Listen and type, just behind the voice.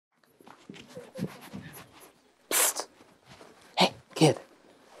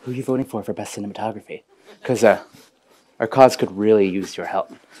who are you voting for Best Cinematography? Because our cause could really use your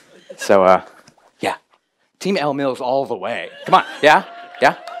help. So, yeah. Team L Mills all the way. Come on, yeah?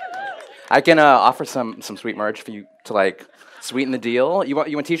 Yeah? I can offer some sweet merch for you to, like, sweeten the deal. You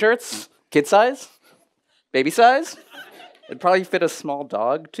want t-shirts? Kid size? Baby size? It'd probably fit a small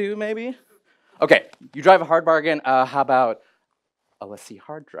dog, too, maybe? Okay, you drive a hard bargain. How about a let's see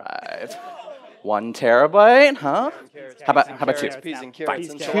hard drive? 1 terabyte, huh? How about 2? Peas and Fine, carrots.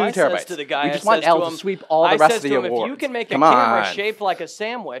 2 And so I says terabytes. to the guy, We just want L to sweep all the rest of the awards. If you can make a Come camera on. shaped like a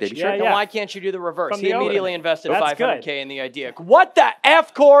sandwich, Baby then shark? why can't you do the reverse? From He the oven. immediately invested That's $500K good. in the idea. What the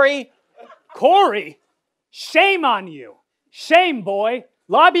F, Corey? Corey, shame on you. Shame, boy.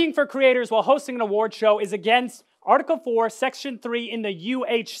 Lobbying for creators while hosting an award show is against Article 4, Section 3 in the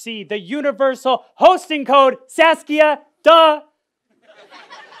UHC, the Universal Hosting Code. Saskia, duh.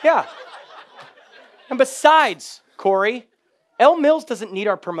 Yeah. And besides, Corey, Elle Mills doesn't need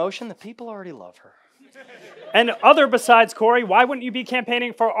our promotion. The people already love her. And other besides, Corey, why wouldn't you be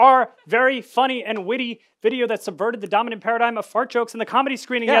campaigning for our very funny and witty video that subverted the dominant paradigm of fart jokes in the comedy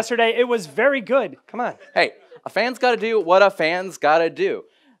screening yesterday? It was very good. Come on. Hey, a fan's got to do what a fan's got to do.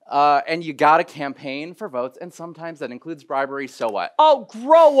 And you got to campaign for votes, and sometimes that includes bribery, so what? Oh,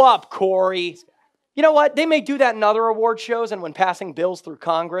 grow up, Corey. You know what? They may do that in other award shows and when passing bills through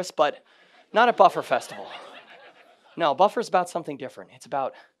Congress, but not at Buffer Festival. No, Buffer's about something different. It's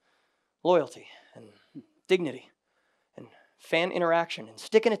about loyalty and dignity and fan interaction and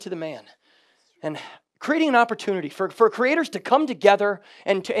sticking it to the man and creating an opportunity for creators to come together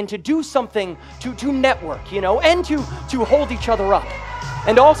and to do something, to network, you know, and to hold each other up.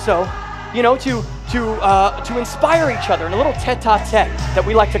 And also, you know, to inspire each other in a little tete-a-tete that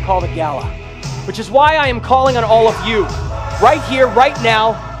we like to call the gala. Which is why I am calling on all of you, right here, right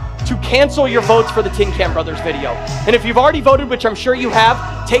now, to cancel your votes for the Tin Can Brothers video. And if you've already voted, which I'm sure you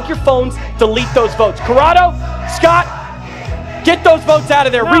have, take your phones, delete those votes. Corrado, Scott, get those votes out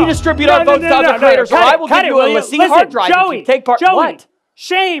of there. Redistribute our votes to other creators, or I will give you a Lassie hard drive if you take part. Joey, What?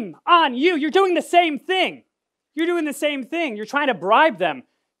 Shame on you. You're doing the same thing. You're doing the same thing. You're trying to bribe them.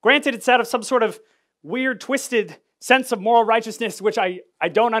 Granted, it's out of some sort of weird, twisted sense of moral righteousness, which I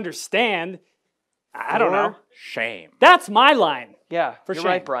don't understand. I don't know. Shame. That's my line. Yeah, For you're shame.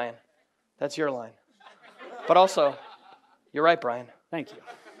 right, Brian. That's your line. But also, you're right, Brian. Thank you.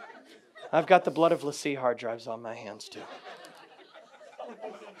 I've got the blood of Lassie hard drives on my hands, too.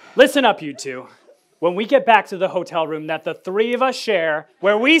 Listen up, you two. When we get back to the hotel room that the three of us share,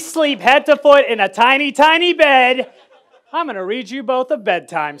 where we sleep head to foot in a tiny, tiny bed, I'm going to read you both a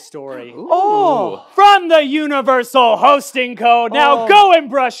bedtime story. Oh! From the Universal Hosting Code. Now go and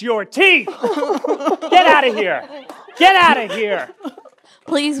brush your teeth. Get out of here. Get out of here.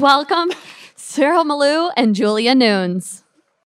 Please welcome Cyril Malou and Julia Nunes.